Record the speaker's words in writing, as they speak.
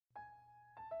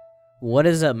What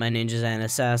is up, my ninjas and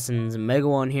assassins?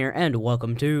 MacLeod here, and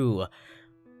welcome to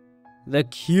the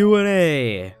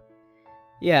Q&A.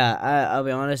 Yeah, I'll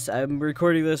be honest, I'm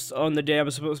recording this on the day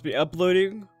I'm supposed to be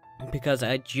uploading because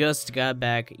I just got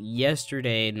back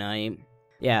yesterday night.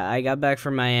 Yeah, I got back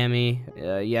from Miami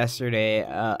yesterday.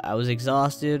 I was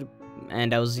exhausted,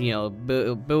 and I was,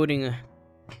 building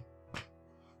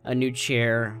a new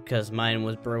chair because mine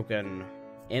was broken.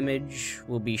 Image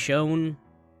will be shown.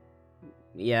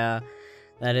 Yeah,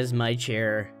 that is my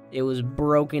chair. It was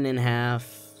broken in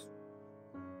half,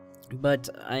 but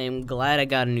I am glad I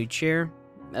got a new chair.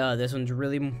 This one's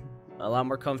really a lot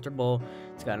more comfortable.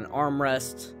 It's got an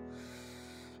armrest.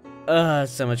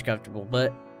 It's so much comfortable,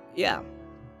 but yeah.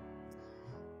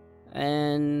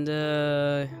 And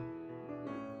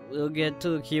we'll get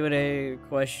to the Q&A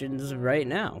questions right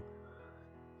now.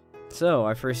 So,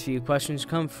 our first few questions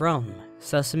come from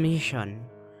Sesame Shun.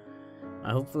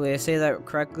 Hopefully I say that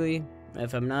correctly.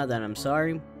 If I'm not, then I'm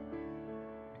sorry.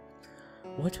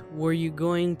 What were you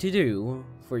going to do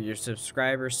for your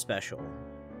subscriber special?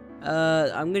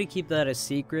 I'm gonna keep that a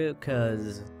secret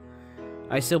because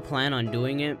I still plan on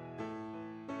doing it.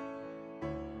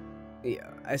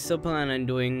 Yeah, I still plan on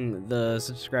doing the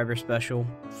subscriber special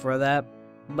for that,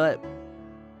 but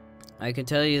I can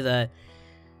tell you that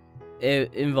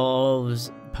it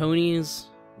involves ponies,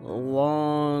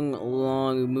 long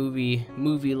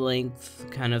movie length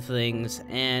kind of things,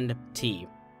 and tea.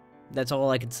 That's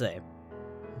all I could say.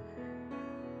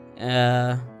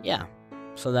 Yeah.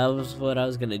 So that was what I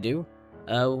was gonna do.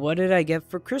 What did I get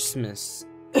for Christmas?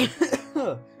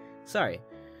 Sorry.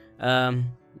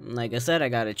 Like I said, I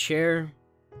got a chair,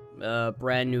 a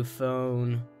brand new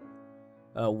phone,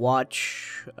 a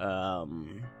watch, let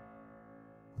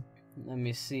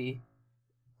me see,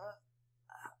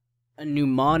 a new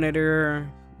monitor,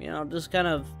 just kind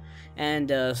of, and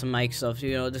some mic stuff,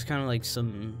 just kind of like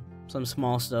some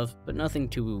small stuff, but nothing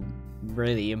too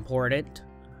really important.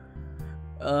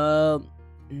 What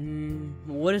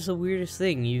is the weirdest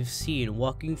thing you've seen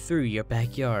walking through your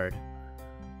backyard?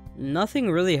 Nothing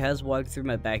really has walked through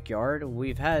my backyard.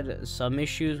 We've had some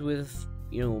issues with,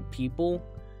 people,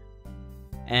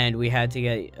 and we had to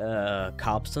get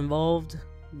cops involved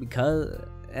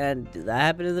and that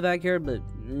happened in the backyard, but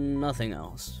nothing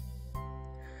else.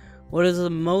 What is the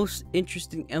most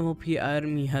interesting MLP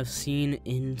item you have seen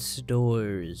in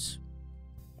stores?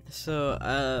 So,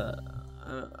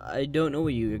 I don't know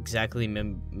what you exactly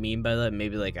mean by that.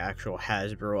 Maybe like actual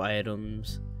Hasbro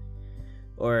items,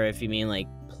 or if you mean like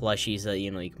plushies that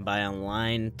you can buy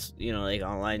online, like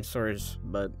online stores.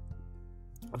 But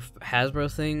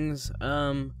Hasbro things,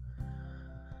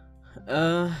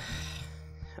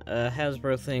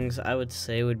 Hasbro things, I would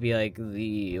say would be like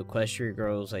the Equestria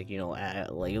Girls, like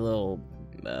like little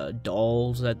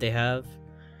dolls that they have.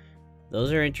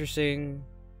 Those are interesting.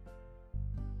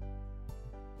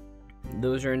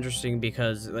 Those are interesting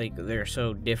because like they're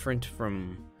so different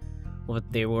from what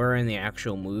they were in the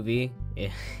actual movie.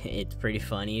 It's pretty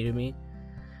funny to me.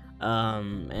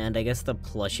 And I guess the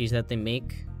plushies that they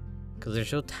make, because they're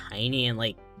so tiny and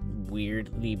like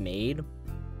weirdly made.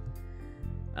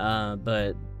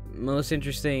 But most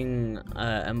interesting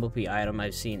MLP item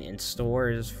I've seen in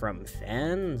stores from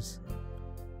fans,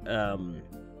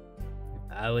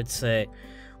 I would say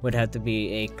would have to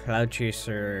be a Cloud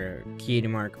Chaser Cutie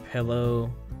Mark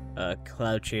pillow, a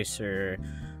Cloud Chaser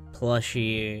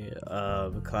plushie,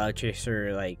 Cloud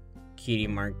Chaser like Cutie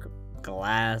Mark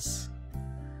glass.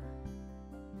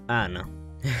 I don't know.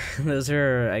 Those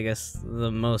are, I guess, the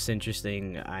most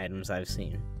interesting items I've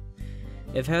seen.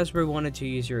 If Hasbro wanted to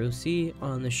use your OC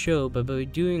on the show, but by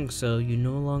doing so, you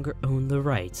no longer own the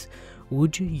rights,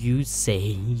 would you say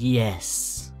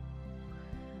yes?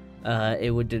 My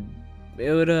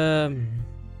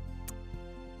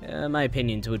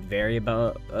opinions would vary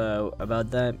about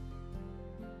that.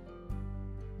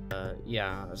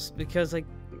 Yeah, because like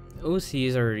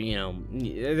OCs are,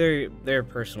 they're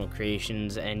personal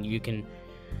creations, and you can,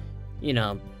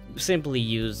 simply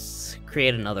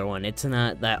create another one. It's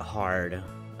not that hard.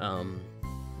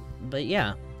 But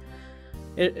yeah,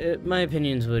 my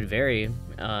opinions would vary.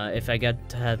 If I get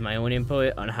to have my own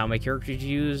input on how my character's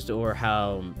used, or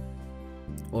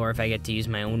if I get to use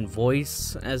my own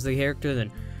voice as the character, then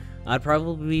I'd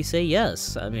probably say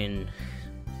yes. I mean,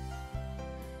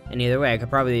 and either way, I could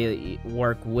probably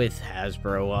work with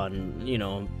Hasbro on,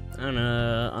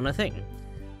 on a thing.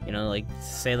 Like,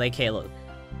 say like, hey, look,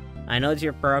 I know it's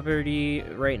your property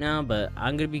right now, but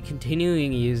I'm gonna be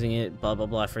continuing using it, blah blah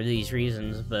blah, for these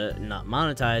reasons, but not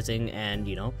monetizing, and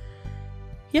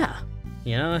yeah,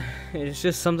 it's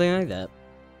just something like that.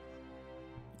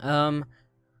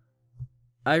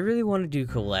 I really want to do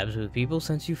collabs with people.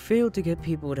 Since you failed to get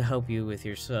people to help you with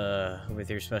your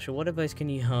special, what advice can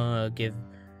you give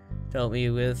to help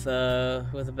me with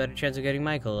a better chance of getting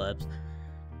my collabs?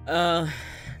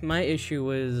 My issue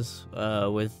was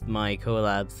with my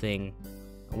collab thing,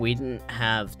 we didn't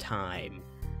have time.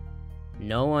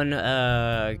 No one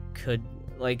could,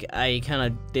 like, I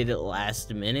kind of did it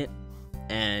last minute,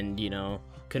 and you know,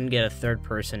 couldn't get a third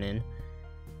person in.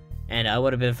 And I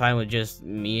would have been fine with just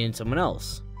me and someone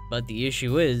else. But the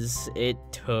issue is, it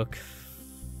took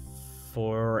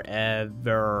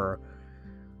forever.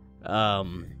 I'll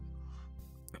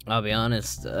be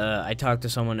honest, I talked to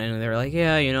someone and they're like,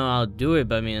 yeah, you know, I'll do it,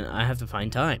 but I mean, I have to find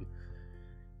time.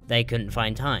 They couldn't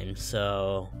find time,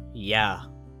 so, yeah.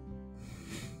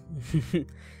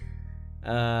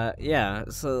 Yeah,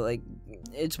 so, like,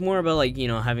 it's more about, like, you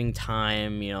know, having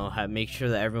time, you know, make sure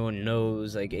that everyone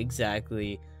knows, like,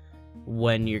 exactly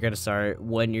when you're gonna start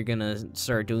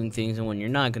doing things and when you're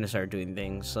not gonna start doing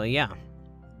things. So yeah,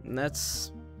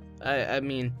 that's I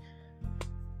mean,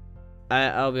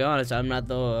 I'll be honest, I'm not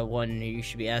the one who you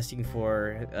should be asking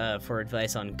for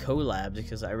advice on collabs,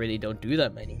 because I really don't do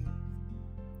that many.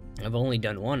 I've only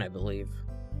done one, I believe.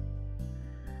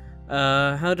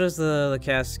 How does the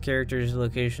cast, characters,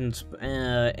 locations,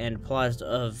 and plot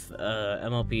of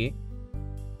MLP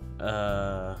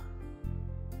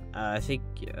I think,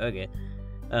 okay,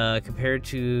 compared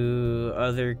to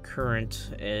other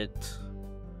current,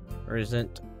 or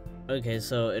isn't, okay,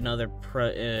 so in the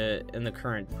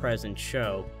current present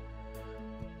show,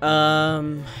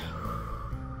 I'll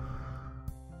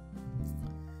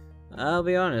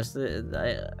be honest,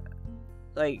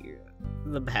 like,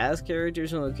 the past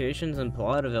characters and locations and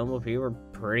plot of MLP were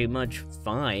pretty much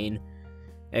fine,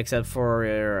 except for,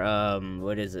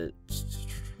 what is it?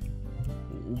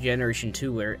 Generation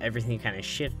 2, where everything kind of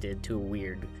shifted to a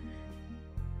weird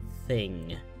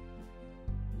thing.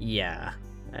 Yeah,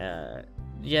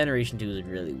 Generation 2 is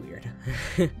really weird.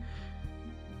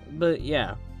 But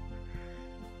yeah,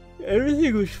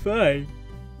 everything was fine.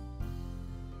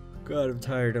 God, I'm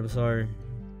tired, I'm sorry.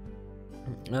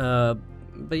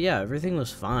 But yeah, everything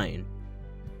was fine.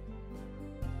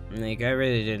 Like, I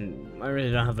really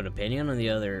don't have an opinion on the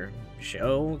other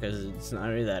show, because it's not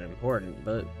really that important,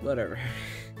 but whatever.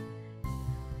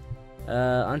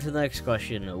 On to the next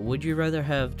question. Would you rather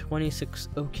have 26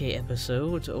 okay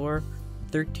episodes or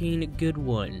 13 good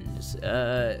ones?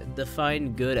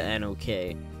 Define good and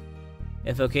okay.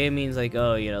 If okay means like,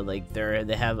 oh, you know, like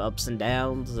they have ups and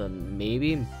downs,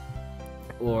 maybe.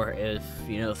 Or if,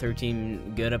 you know,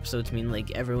 13 good episodes mean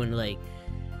like everyone, like,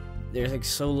 there's like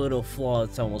so little flaw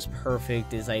it's almost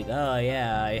perfect. It's like, oh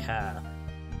yeah, I have.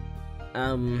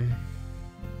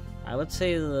 I would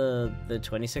say the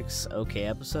 26 okay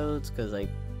episodes, because like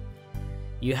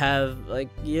you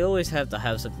always have to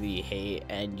have something you hate,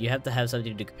 and you have to have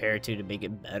something to compare it to make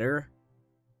it better.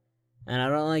 And I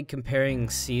don't like comparing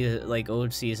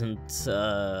old seasons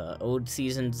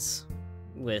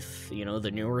with, you know,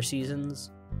 the newer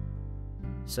seasons.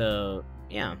 So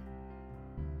yeah.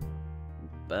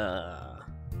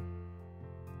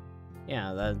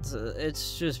 Yeah,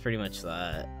 it's just pretty much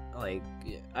that. Like,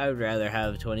 I would rather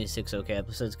have 26 okay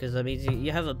episodes, because I mean,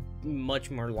 you have a much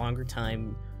more longer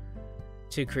time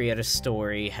to create a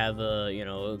story, have a, you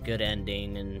know, a good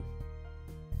ending, and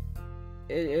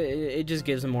it just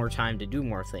gives them more time to do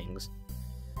more things.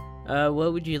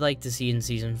 What would you like to see in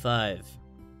season 5?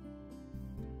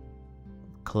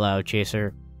 Cloud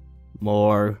Chaser.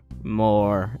 More,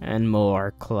 and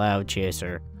more Cloud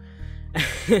Chaser.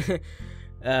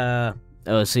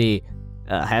 Oh, see,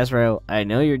 Hasbro, I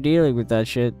know you're dealing with that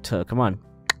shit, so come on.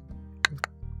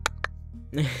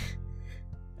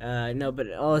 No, but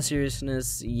in all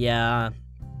seriousness, yeah.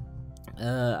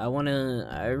 I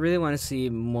really want to see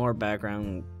more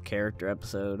background character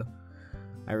episode.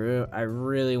 I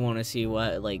really want to see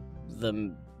what, like,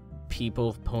 the people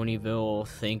of Ponyville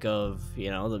think of,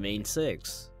 you know, the main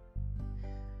 6.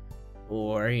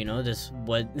 Or, you know, just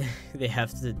what they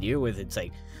have to deal with. It's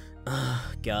like,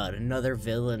 oh god, another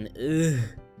villain. Ugh.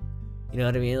 You know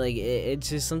what I mean? Like, it's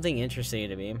just something interesting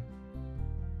to me.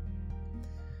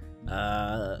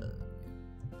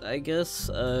 I guess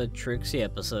a Trixie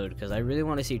episode, because I really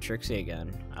want to see Trixie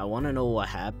again. I want to know what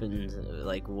happened,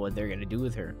 like what they're gonna do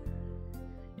with her.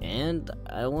 And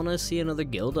I want to see another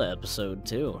Gilda episode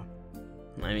too.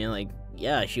 I mean, like,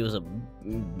 yeah, she was a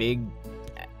big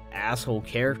asshole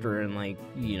character in, like,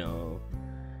 you know,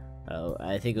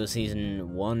 I think it was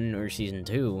season 1 or season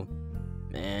 2,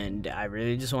 and I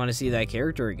really just want to see that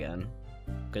character again,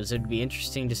 because it'd be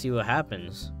interesting to see what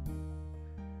happens.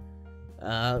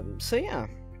 So yeah,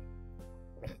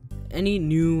 any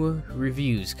new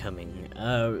reviews coming?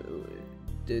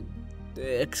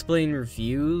 Explain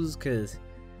reviews, because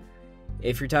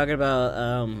if you're talking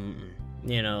about,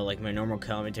 you know, like my normal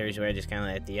commentaries where I just kind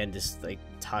of at the end just like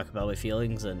talk about my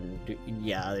feelings, and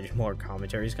yeah, there's more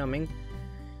commentaries coming.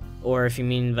 Or if you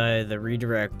mean by the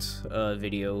redirect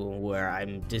video where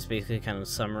I'm just basically kind of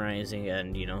summarizing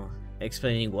and, you know,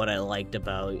 explaining what I liked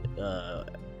about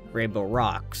Rainbow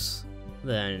Rocks,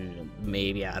 then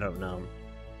maybe, I don't know.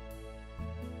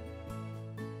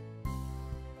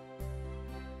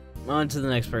 On to the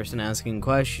next person asking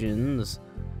questions.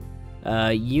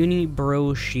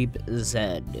 Unibro Sheep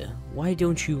Z. Why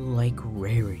don't you like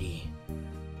Rarity?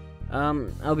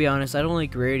 I'll be honest, I don't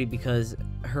like Rarity because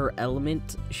her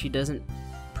element, she doesn't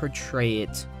portray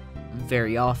it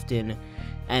very often,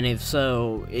 and if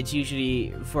so, it's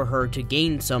usually for her to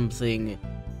gain something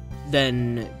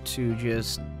than to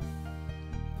just...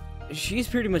 She's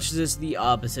pretty much just the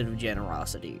opposite of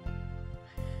generosity.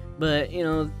 But, you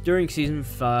know, during season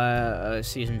 4,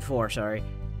 sorry,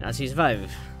 not season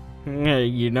 5,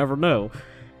 you never know.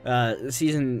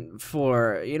 Season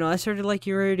 4, you know, I started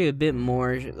liking Rarity a bit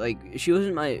more. Like, she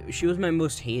was my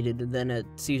most hated. Then at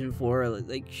season 4,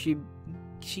 like she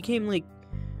came like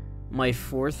my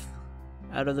 4th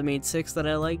out of the main 6 that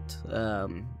I liked.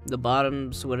 The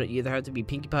bottoms would either have to be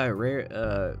Pinkie Pie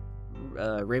or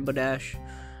Rainbow Dash.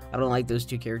 I don't like those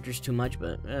two characters too much,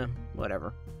 but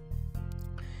whatever.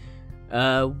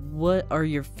 What are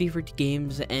your favorite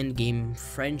games and game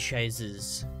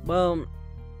franchises? Well,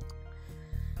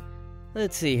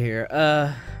 let's see here.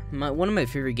 One of my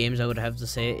favorite games I would have to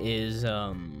say is,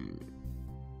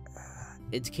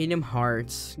 it's Kingdom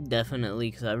Hearts,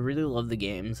 definitely, because I really love the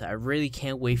games. I really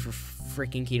can't wait for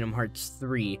freaking Kingdom Hearts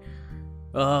 3.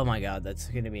 Oh my god, that's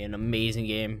gonna be an amazing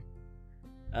game.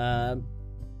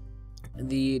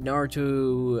 The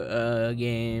Naruto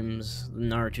games, the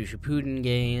Naruto Shippuden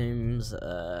games,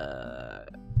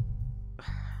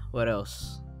 what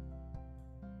else?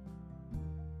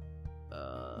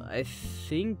 I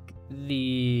think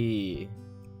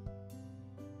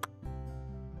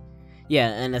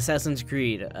and Assassin's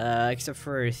Creed, except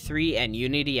for 3 and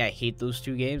Unity. I hate those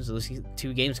two games. Those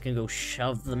two games can go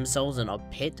shove themselves in a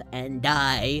pit and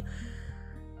die.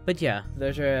 But yeah,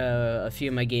 those are a few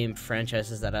of my game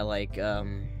franchises that I like.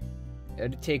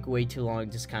 It'd take way too long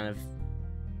to just kind of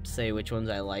say which ones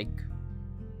I like.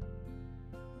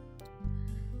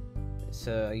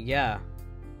 So yeah.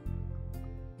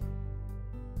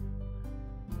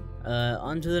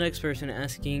 On to the next person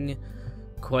asking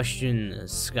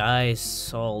questions. Sky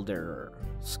Solder.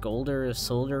 Solder?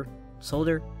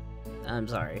 I'm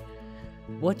sorry.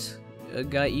 What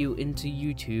got you into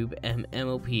YouTube and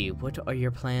MLP? What are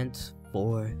your plans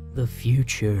for the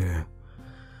future?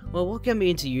 Well, what got me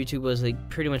into YouTube was like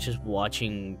pretty much just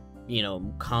watching, you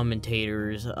know,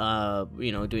 commentators,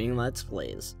 you know, doing Let's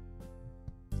Plays.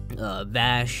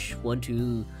 Vash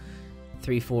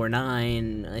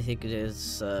 12349, I think it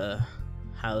is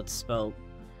how it's spelled.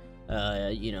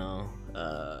 You know,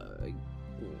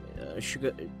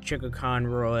 Sugar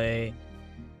Conroy,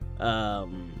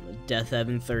 Death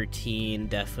Evan 13,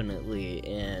 definitely,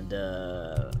 and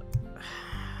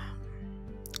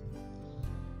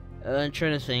I'm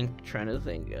trying to think.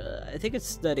 I think it's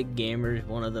Static Gamer is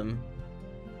one of them.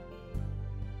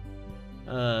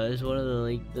 Is one of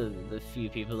the few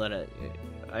people that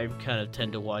I kind of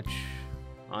tend to watch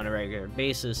on a regular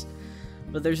basis.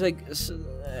 But there's like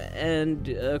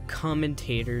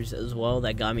commentators as well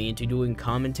that got me into doing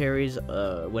commentaries.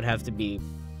 Would have to be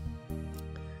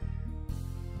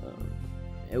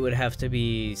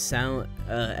Sound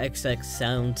XX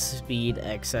Sound Speed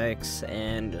XX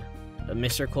and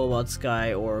Mr. Cobalt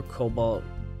Sky or Cobalt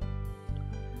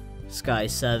Sky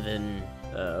 7,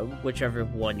 whichever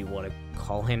one you want to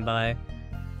call him by.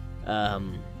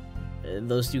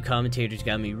 Those two commentators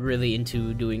got me really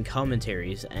into doing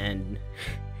commentaries, and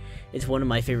it's one of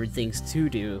my favorite things to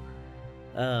do.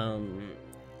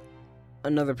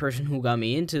 Another person who got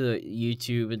me into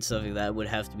YouTube and stuff like that would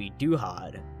have to be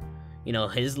Duhad. You know,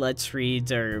 his Let's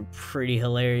Reads are pretty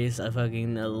hilarious. I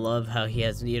fucking love how he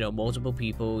has, you know, multiple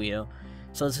people, you know.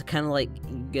 So it's kind of like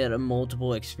you get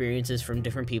multiple experiences from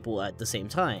different people at the same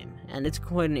time. And it's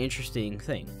quite an interesting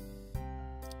thing.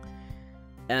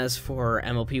 As for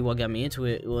MLP, what got me into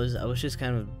it was I was just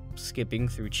kind of skipping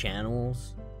through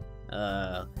channels.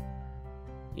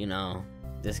 You know,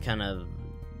 just kind of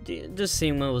just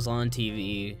seeing what was on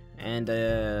TV.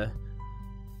 And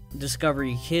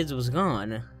Discovery Kids was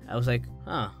gone. I was like,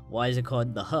 huh, why is it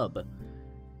called The Hub?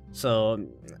 So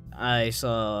I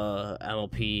saw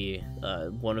MLP,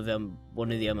 one of the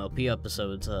MLP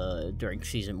episodes during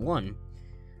season 1.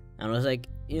 And I was like,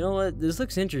 you know what, this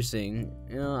looks interesting.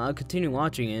 You know, I'll continue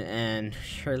watching it, and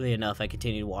surely enough, I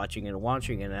continued watching it,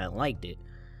 and I liked it.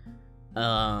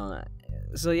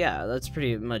 So yeah, that's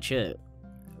pretty much it.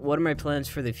 What are my plans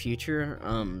for the future?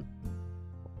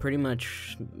 Pretty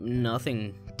much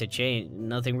nothing to change.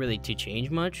 Nothing really to change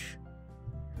much.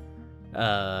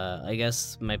 I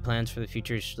guess my plans for the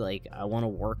future is like I want to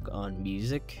work on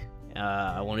music.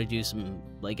 I want to do some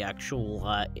like actual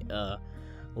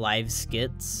live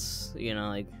skits, you know,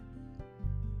 like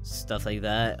stuff like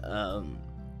that.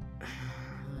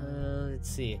 Let's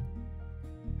see.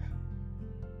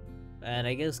 And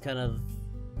I guess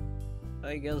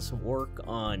work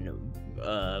on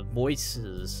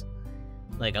voices.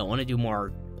 Like I want to do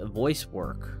more voice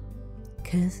work.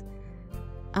 'Cause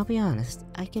I'll be honest,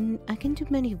 I can do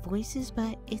many voices,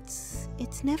 but it's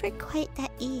never quite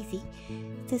that easy,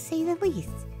 to say the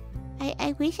least.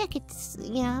 I wish I could,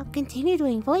 you know, continue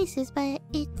doing voices, but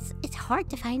it's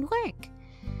hard to find work.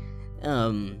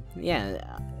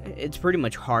 Yeah, it's pretty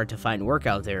much hard to find work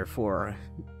out there for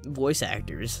voice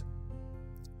actors.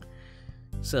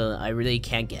 So I really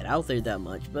can't get out there that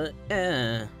much, but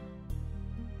I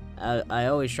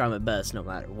always try my best no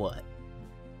matter what.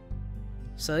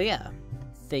 So yeah,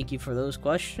 thank you for those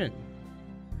questions.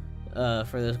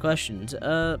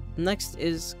 Next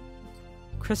is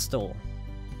Crystal.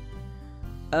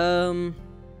 And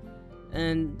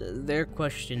their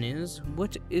question is,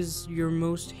 what is your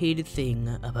most hated thing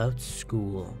about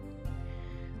school?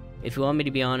 If you want me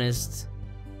to be honest,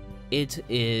 it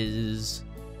is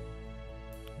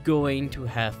going to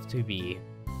have to be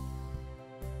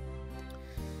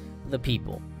the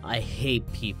people. I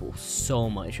hate people so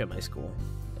much at my school.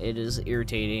 It is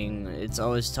irritating. They're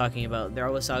always talking about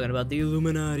the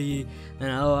Illuminati, and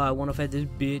oh, I want to fight this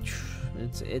bitch.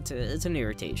 It's an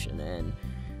irritation, and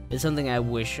it's something I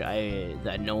wish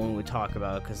that no one would talk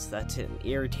about, because that's an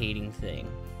irritating thing.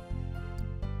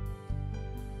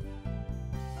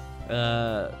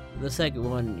 The second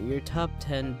one, your top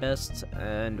 10 best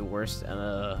and worst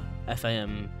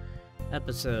FIM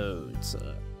episodes.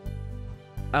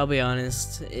 I'll be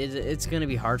honest, it's gonna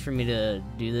be hard for me to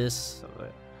do this.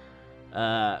 But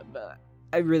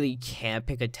I really can't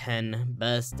pick a 10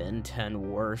 best and 10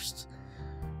 worst.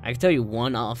 I can tell you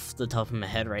one off the top of my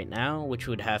head right now, which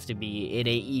would have to be It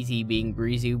Ain't Easy Being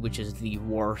Breezy, which is the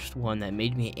worst one that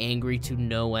made me angry to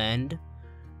no end.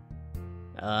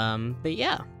 But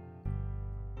yeah.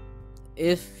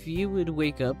 If you would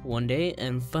wake up one day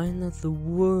and find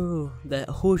that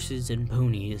horses and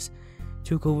ponies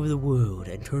took over the world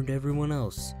and turned everyone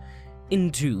else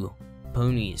into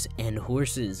ponies and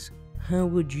horses, how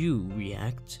would you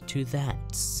react to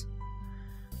that?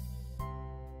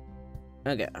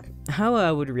 Okay, how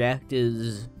I would react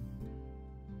is...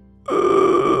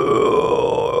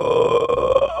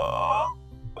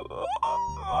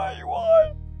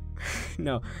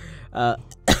 No,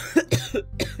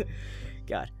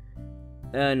 God.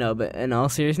 No, but in all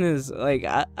seriousness, like,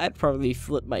 I'd probably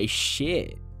flip my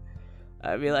shit.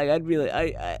 I'd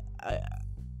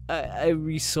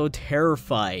be so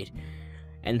terrified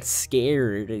and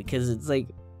scared, because it's like,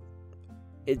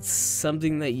 it's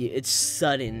something that it's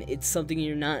sudden, it's something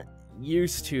you're not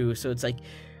used to, so it's like,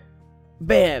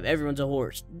 bam, everyone's a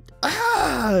horse.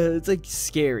 Ah, it's like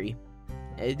scary.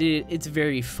 It's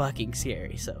very fucking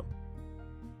scary, so.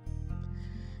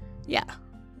 Yeah.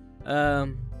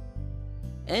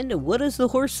 And what does the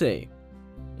horse say?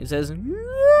 It says,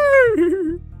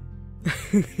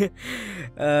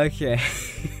 okay.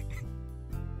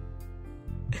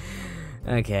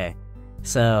 Okay.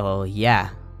 So, yeah.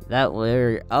 That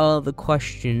were all the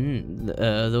questions.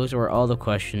 Those were all the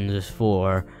questions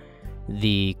for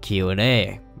the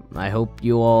Q&A. I hope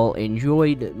you all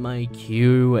enjoyed my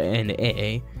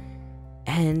Q&A.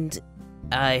 And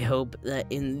I hope that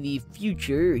in the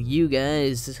future, you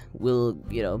guys will,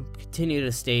 continue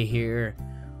to stay here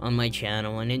on my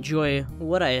channel and enjoy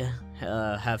what I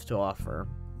have to offer.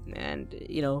 And,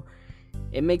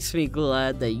 it makes me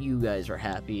glad that you guys are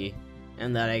happy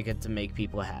and that I get to make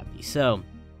people happy. So,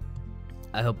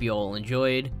 I hope you all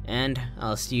enjoyed, and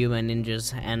I'll see you, my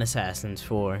ninjas and assassins,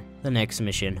 for the next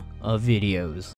mission of videos.